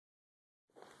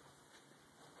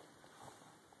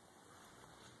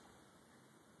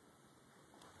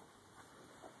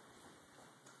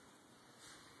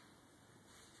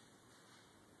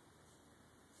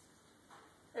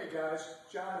guys,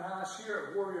 John Haas here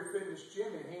at Warrior Fitness Gym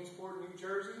in Hainsport, New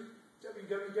Jersey,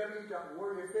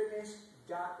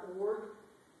 www.warriorfitness.org.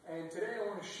 And today I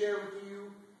want to share with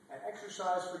you an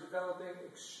exercise for developing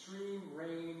extreme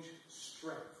range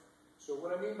strength. So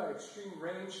what I mean by extreme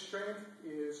range strength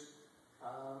is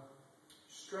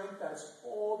strength that's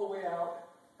all the way out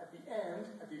at the end,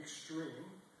 at the extreme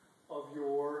of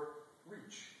your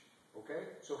reach. Okay?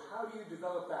 So how do you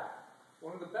develop that?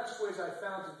 One of the best ways I've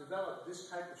found to develop this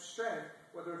type of strength,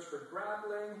 whether it's for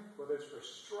grappling, whether it's for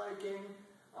striking,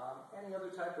 any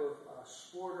other type of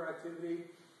sport or activity,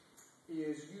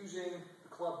 is using the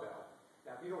club bell.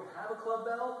 Now, if you don't have a club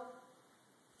bell,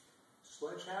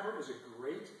 sledgehammer is a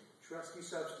great, trusty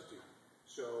substitute.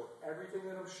 So everything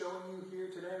that I'm showing you here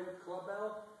today with club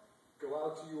bell, go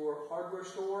out to your hardware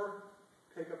store,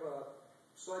 pick up a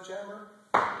sledgehammer,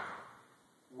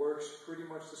 works pretty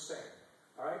much the same.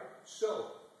 All right,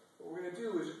 so what we're going to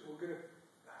do is we're going to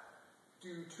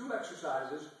do two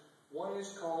exercises. One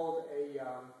is called a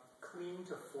clean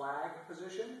to flag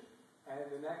position,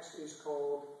 and the next is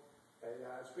called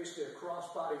it's basically a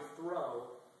cross-body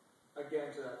throw,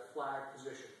 again, to that flag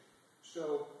position.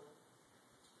 So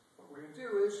what we're going to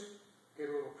do is get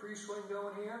a little pre-swing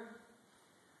going here,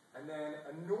 and then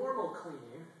a normal clean.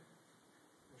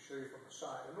 Let me show you from the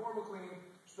side. A normal clean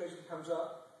just basically comes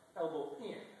up, elbow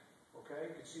in. Okay,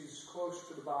 you can see it's closer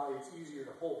to the body, it's easier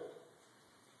to hold.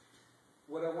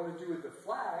 What I want to do with the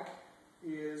flag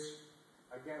is,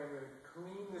 again, I'm going to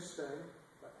clean this thing,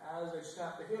 but as I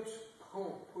snap the hips,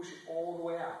 boom, push it all the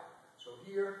way out. So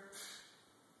here,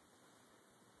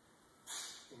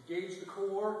 engage the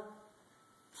core,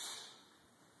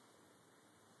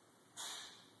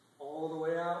 all the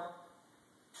way out,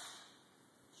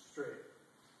 straight.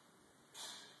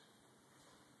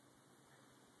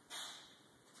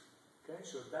 Okay,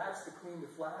 so that's the clean to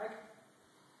flag.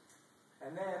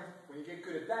 And then, when you get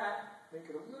good at that, make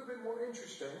it a little bit more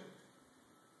interesting.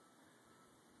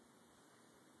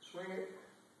 Swing it,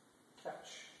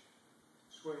 catch.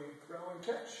 Swing, throw, and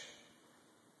catch.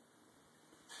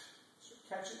 So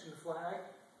catch it in the flag.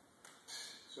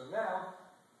 So now,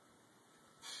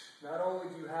 not only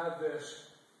do you have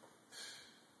this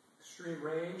extreme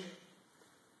range,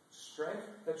 strength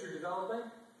that you're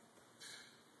developing,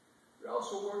 you're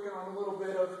also working on a little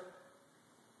bit of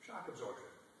shock absorption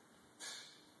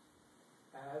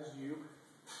as you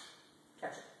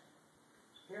catch it.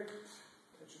 Here,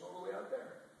 catch it all the way out there.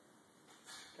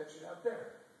 Catch it out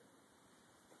there.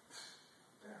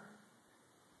 There.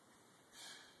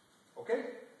 Okay,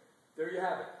 there you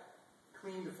have it.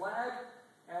 Clean to flag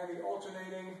and the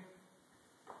alternating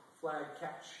flag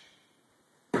catch.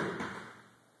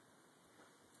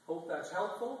 Hope that's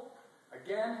helpful.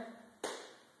 Again,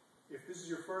 if this is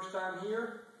your first time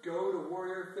here, go to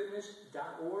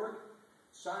warriorfitness.org.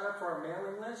 Sign up for our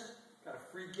mailing list. Got a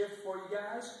free gift for you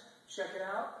guys. Check it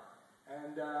out.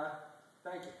 And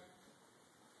thank you.